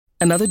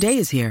Another day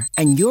is here,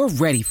 and you're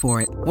ready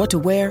for it. What to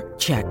wear?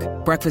 Check.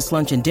 Breakfast,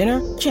 lunch, and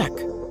dinner? Check.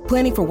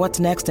 Planning for what's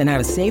next and how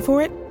to save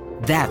for it?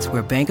 That's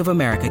where Bank of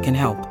America can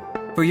help.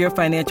 For your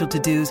financial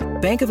to-dos,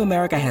 Bank of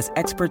America has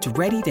experts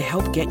ready to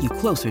help get you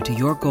closer to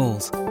your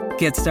goals.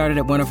 Get started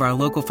at one of our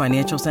local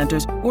financial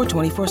centers or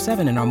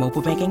 24/7 in our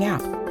mobile banking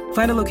app.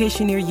 Find a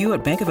location near you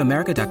at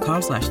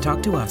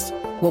bankofamerica.com/talktous.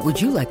 What would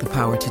you like the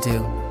power to do?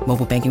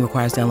 Mobile banking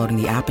requires downloading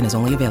the app and is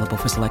only available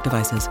for select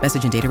devices.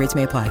 Message and data rates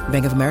may apply.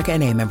 Bank of America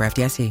N.A., member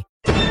FDIC.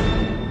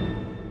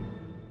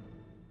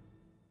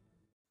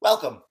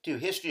 Welcome to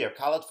History of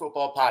College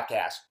Football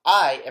Podcast.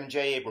 I am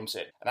Jay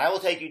Abramson, and I will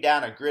take you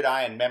down a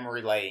gridiron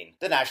memory lane.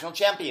 The national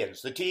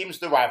champions, the teams,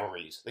 the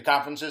rivalries, the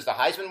conferences, the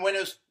Heisman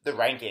winners, the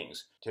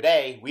rankings.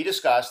 Today, we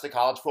discuss the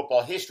college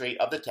football history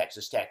of the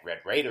Texas Tech Red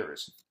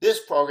Raiders.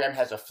 This program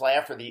has a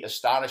flair for the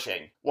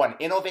astonishing. One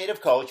innovative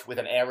coach with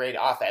an air raid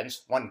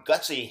offense, one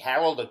gutsy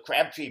Harold the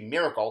Crabtree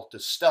miracle to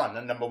stun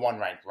a number one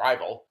ranked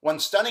rival, one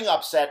stunning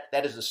upset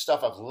that is the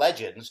stuff of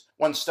legends,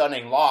 one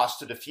stunning loss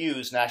to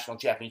defuse national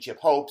championship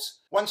hopes,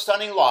 one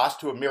stunning loss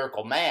to a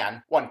miracle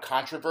man, one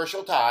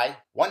controversial tie,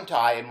 one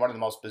tie in one of the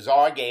most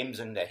bizarre games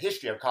in the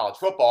history of college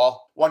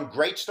football, one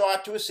great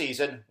start to a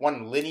season,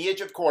 one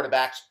lineage of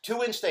quarterbacks,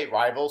 two in-state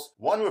rivals,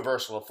 one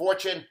reversal of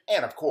fortune,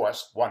 and of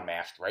course, one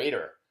masked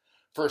Raider.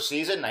 First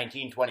season,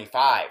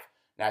 1925.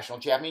 National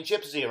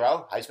championship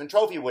 0, Heisman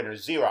Trophy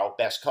winners 0,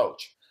 best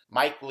coach.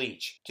 Mike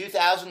Leach,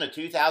 2000 to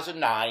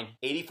 2009,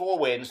 84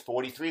 wins,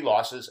 43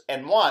 losses,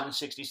 and won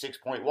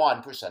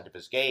 66.1% of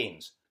his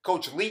games.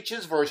 Coach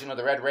Leach's version of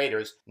the Red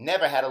Raiders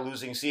never had a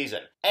losing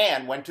season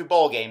and went to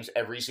bowl games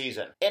every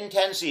season. In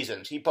 10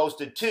 seasons, he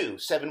posted 2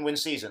 7-win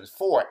seasons,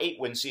 4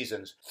 8-win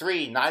seasons,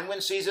 3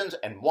 9-win seasons,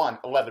 and 1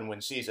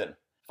 11-win season.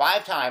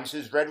 5 times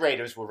his Red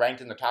Raiders were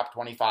ranked in the top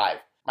 25.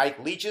 Mike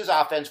Leach's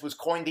offense was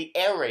coined the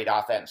air raid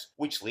offense,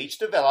 which Leach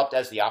developed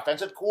as the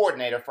offensive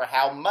coordinator for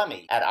Hal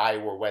Mumme at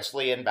Iowa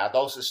Wesleyan,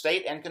 Valdosta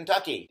State, and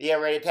Kentucky. The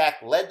air raid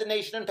attack led the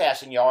nation in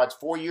passing yards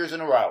 4 years in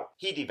a row.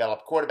 He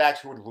developed quarterbacks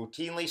who would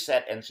routinely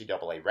set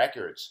NCAA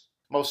records.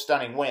 Most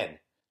stunning win: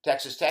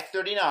 Texas Tech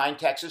 39,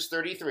 Texas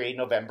 33,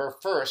 November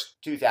 1st,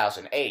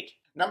 2008.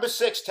 Number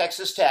 6,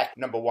 Texas Tech.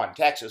 Number 1,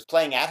 Texas.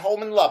 Playing at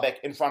home in Lubbock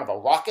in front of a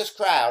raucous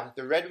crowd,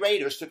 the Red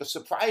Raiders took a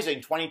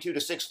surprising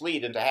 22-6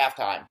 lead into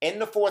halftime. In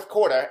the fourth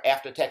quarter,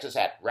 after Texas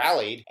had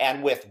rallied,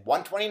 and with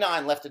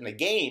 1:29 left in the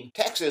game,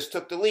 Texas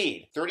took the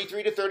lead,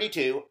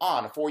 33-32,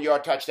 on a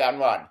 4-yard touchdown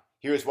run.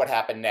 Here's what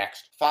happened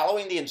next.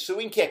 Following the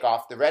ensuing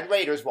kickoff, the Red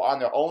Raiders were on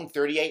their own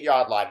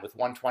 38-yard line with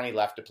 1:20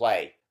 left to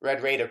play.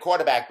 Red Raider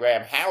quarterback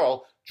Graham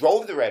Harrell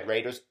drove the Red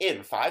Raiders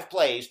in 5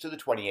 plays to the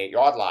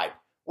 28-yard line.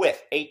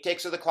 With 8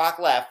 ticks of the clock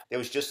left, there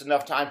was just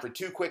enough time for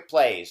 2 quick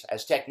plays,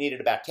 as Tech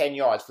needed about 10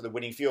 yards for the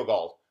winning field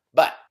goal.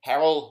 But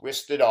Harrell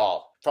risked it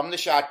all. From the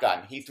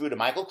shotgun, he threw to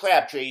Michael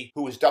Crabtree,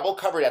 who was double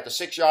covered at the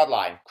 6-yard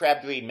line.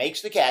 Crabtree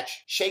makes the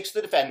catch, shakes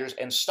the defenders,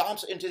 and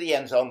stomps into the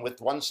end zone with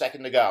 1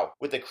 second to go.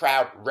 With the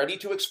crowd ready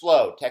to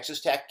explode,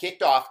 Texas Tech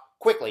kicked off,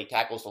 quickly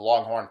tackles the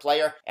Longhorn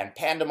player, and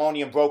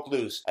pandemonium broke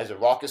loose as the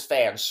raucous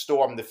fans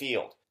stormed the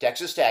field.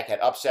 Texas Tech had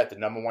upset the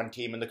number 1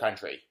 team in the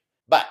country.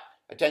 But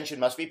attention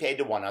must be paid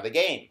to one other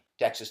game.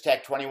 Texas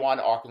Tech 21,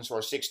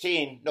 Arkansas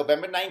 16,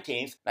 November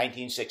 19th,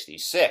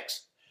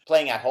 1966.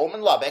 Playing at home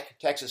in Lubbock,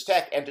 Texas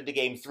Tech entered the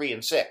game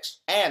 3-6,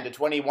 and a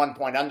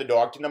 21-point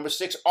underdog to number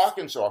 6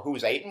 Arkansas, who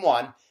was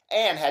 8-1,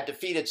 and had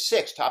defeated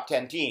 6 top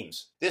 10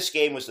 teams. This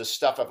game was the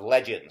stuff of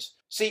legends.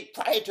 See,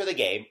 prior to the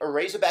game, a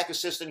Razorback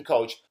assistant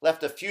coach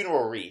left a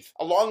funeral wreath,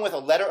 along with a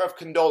letter of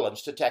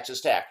condolence to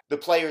Texas Tech. The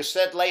players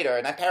said later,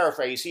 and I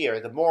paraphrase here,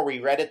 the more we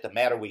read it, the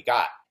madder we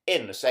got.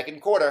 In the second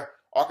quarter,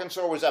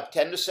 Arkansas was up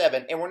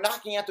 10-7 and were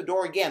knocking at the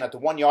door again at the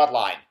 1-yard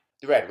line.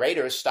 The Red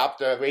Raiders stopped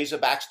the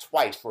Razorbacks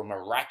twice for a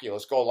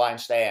miraculous goal line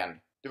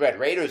stand. The Red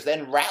Raiders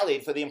then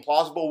rallied for the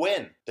implausible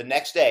win. The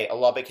next day, a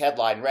Lubbock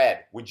headline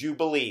read, "Would you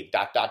believe...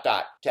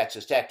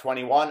 Texas Tech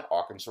 21,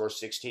 Arkansas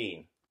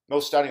 16.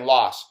 Most stunning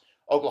loss: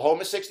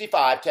 Oklahoma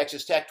 65,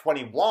 Texas Tech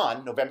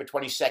 21, November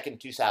 22nd,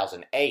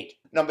 2008.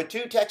 Number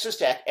 2, Texas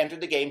Tech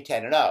entered the game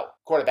 10-0.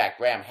 Quarterback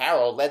Graham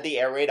Harrell led the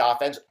air raid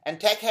offense,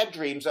 and Tech had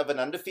dreams of an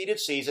undefeated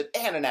season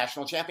and a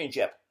national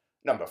championship.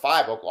 Number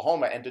 5,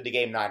 Oklahoma entered the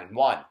game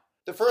 9-1.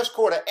 The first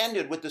quarter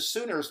ended with the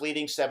Sooners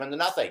leading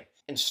 7-0.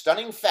 In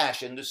stunning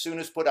fashion, the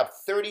Sooners put up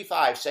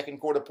 35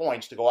 second-quarter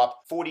points to go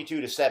up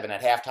 42-7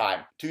 at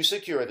halftime to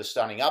secure the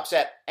stunning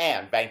upset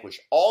and vanquish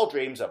all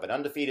dreams of an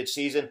undefeated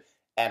season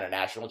and a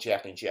national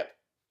championship.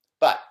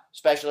 But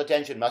special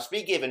attention must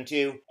be given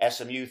to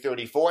SMU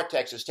 34,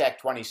 Texas Tech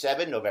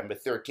 27, November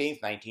 13,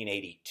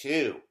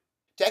 1982.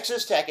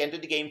 Texas Tech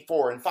entered the game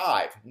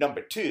 4-5.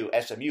 Number 2,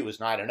 SMU is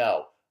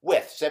 9-0.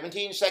 With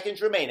 17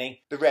 seconds remaining,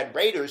 the Red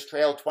Raiders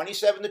trailed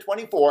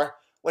 27-24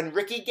 when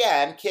Ricky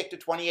Gann kicked a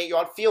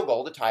 28-yard field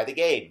goal to tie the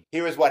game.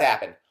 Here is what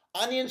happened.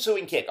 On the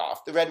ensuing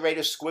kickoff, the Red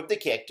Raiders squibbed the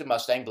kick to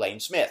Mustang Blaine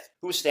Smith,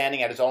 who was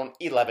standing at his own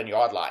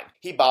 11-yard line.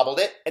 He bobbled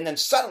it and then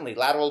suddenly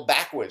lateraled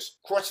backwards,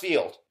 cross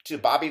field, to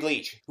Bobby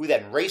Leach, who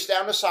then raced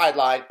down the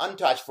sideline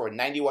untouched for a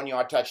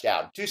 91-yard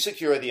touchdown to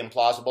secure the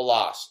implausible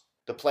loss.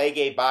 The play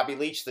gave Bobby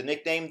Leach the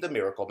nickname the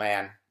Miracle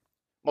Man.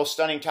 Most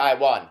stunning tie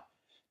won.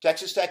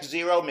 Texas Tech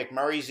 0,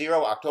 McMurray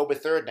 0, October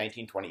 3rd,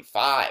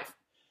 1925.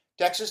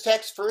 Texas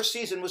Tech's first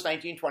season was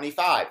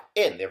 1925.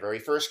 In their very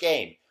first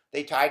game,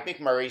 they tied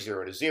McMurray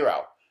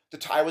 0-0. The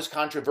tie was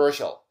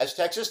controversial, as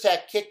Texas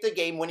Tech kicked the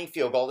game-winning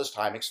field goal as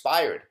time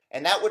expired,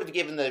 and that would have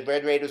given the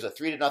Red Raiders a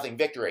 3-0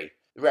 victory.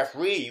 The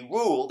referee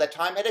ruled that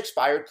time had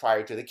expired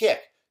prior to the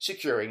kick,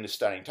 securing the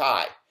stunning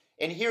tie.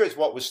 And here is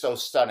what was so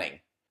stunning.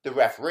 The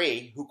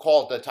referee, who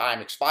called the time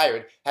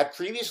expired, had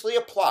previously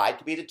applied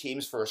to be the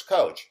team's first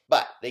coach,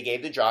 but they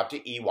gave the job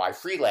to E.Y.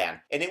 Freeland,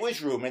 and it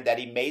was rumored that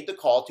he made the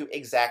call to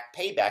exact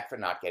payback for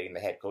not getting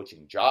the head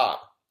coaching job.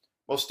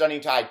 Most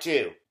stunning tie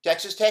 2.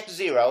 Texas Tech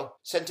 0,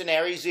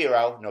 Centenary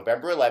 0,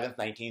 November 11th,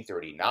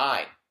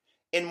 1939.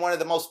 In one of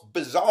the most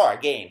bizarre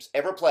games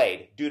ever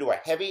played, due to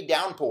a heavy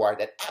downpour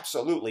that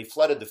absolutely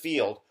flooded the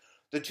field,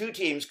 the two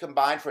teams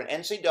combined for an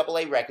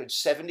NCAA record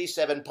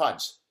 77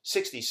 punts,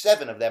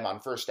 67 of them on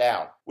first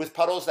down. With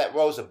puddles that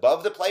rose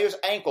above the players'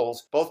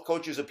 ankles, both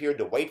coaches appeared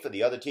to wait for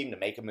the other team to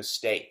make a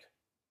mistake.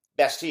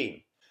 Best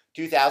team.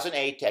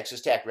 2008 Texas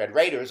Tech Red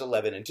Raiders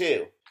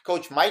 11-2.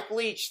 Coach Mike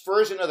Leach's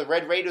version of the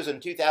Red Raiders in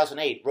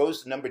 2008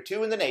 rose to number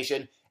 2 in the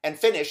nation and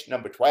finished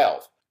number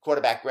 12.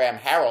 Quarterback Graham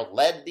Harrell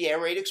led the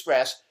Air Raid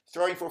Express,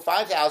 throwing for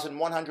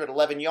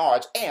 5,111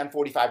 yards and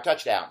 45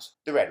 touchdowns.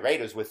 The Red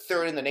Raiders were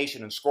 3rd in the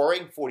nation in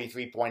scoring,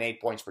 43.8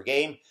 points per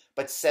game,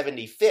 but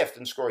 75th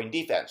in scoring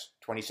defense,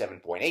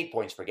 27.8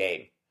 points per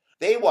game.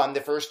 They won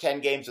the first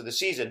 10 games of the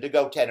season to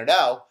go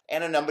 10-0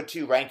 and a number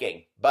 2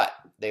 ranking, but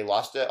they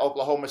lost to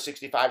Oklahoma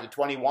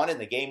 65-21 in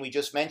the game we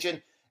just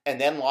mentioned, and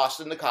then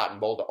lost in the Cotton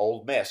Bowl to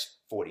Ole Miss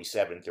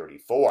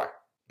 47-34.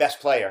 Best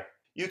player.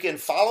 You can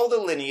follow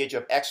the lineage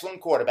of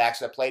excellent quarterbacks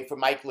that played for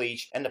Mike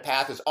Leach, and the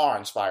path is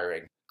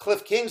awe-inspiring.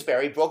 Cliff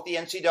Kingsbury broke the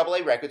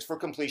NCAA records for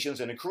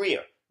completions in a career.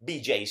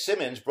 B.J.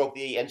 Simmons broke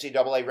the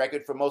NCAA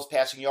record for most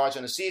passing yards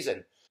in a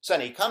season.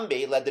 Sonny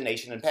Cumbie led the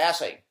nation in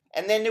passing.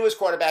 And then there was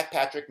quarterback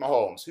Patrick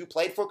Mahomes, who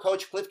played for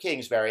Coach Cliff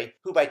Kingsbury,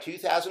 who by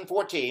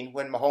 2014,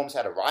 when Mahomes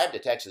had arrived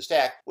at Texas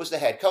Tech, was the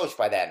head coach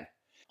by then.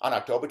 On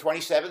October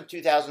 27,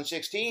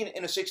 2016,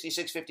 in a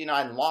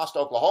 66-59 loss to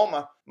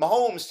Oklahoma,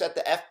 Mahomes set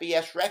the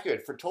FBS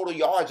record for total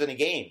yards in a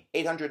game,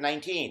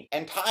 819,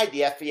 and tied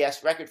the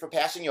FBS record for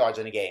passing yards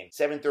in a game,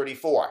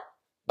 734.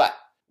 But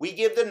we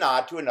give the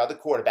nod to another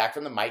quarterback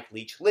from the Mike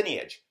Leach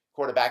lineage,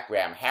 quarterback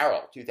Graham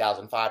Harrell,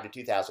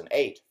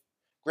 2005-2008.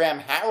 Graham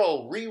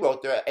Harrell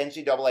rewrote the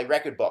NCAA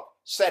record book,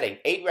 setting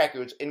 8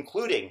 records,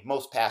 including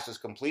most passes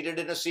completed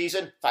in a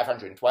season,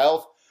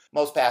 512,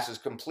 most passes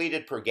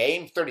completed per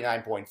game,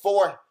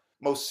 39.4,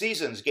 most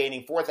seasons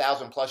gaining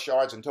 4,000 plus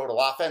yards in total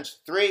offense,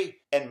 3,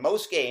 and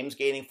most games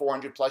gaining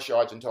 400 plus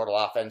yards in total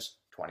offense,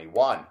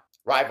 21.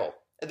 Rival.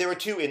 There were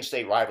 2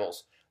 in-state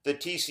rivals. The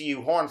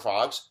TCU Horned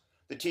Frogs.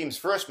 The teams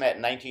first met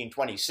in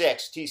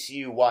 1926.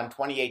 TCU won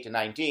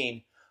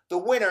 28-19. The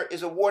winner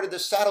is awarded the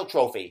Saddle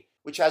Trophy,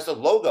 which has the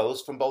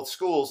logos from both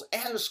schools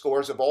and the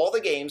scores of all the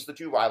games the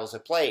 2 rivals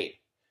have played.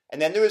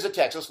 And then there is the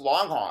Texas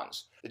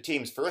Longhorns. The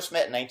teams first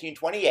met in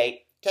 1928.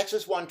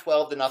 Texas won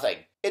 12-0.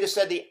 It is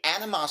said the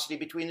animosity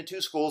between the 2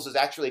 schools is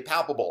actually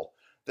palpable.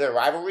 Their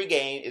rivalry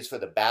game is for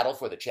the battle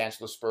for the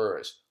Chancellor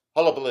Spurs.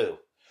 Hullabaloo.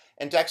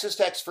 In Texas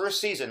Tech's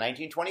first season,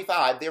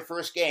 1925, their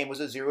first game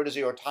was a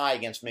 0-0 tie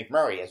against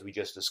McMurray, as we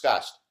just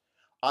discussed.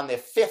 On their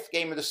 5th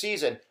game of the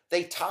season,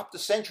 they topped the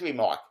century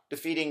mark,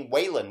 defeating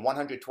Wayland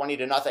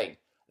 120-0.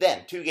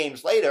 Then, 2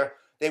 games later,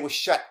 they were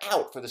shut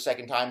out for the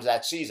second time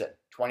that season,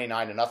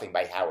 29-0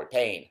 by Howard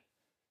Payne.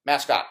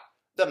 Mascot,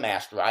 the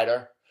Masked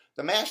Rider.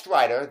 The Masked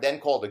Rider, then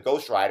called the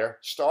Ghost Rider,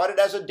 started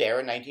as a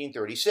dare in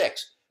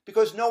 1936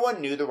 because no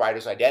one knew the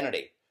rider's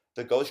identity.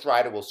 The Ghost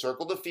Rider will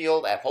circle the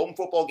field at home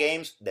football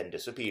games, then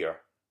disappear.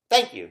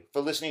 Thank you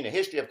for listening to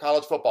History of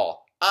College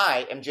Football.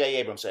 I am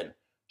Jay Abramson.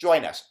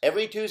 Join us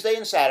every Tuesday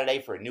and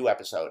Saturday for a new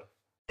episode.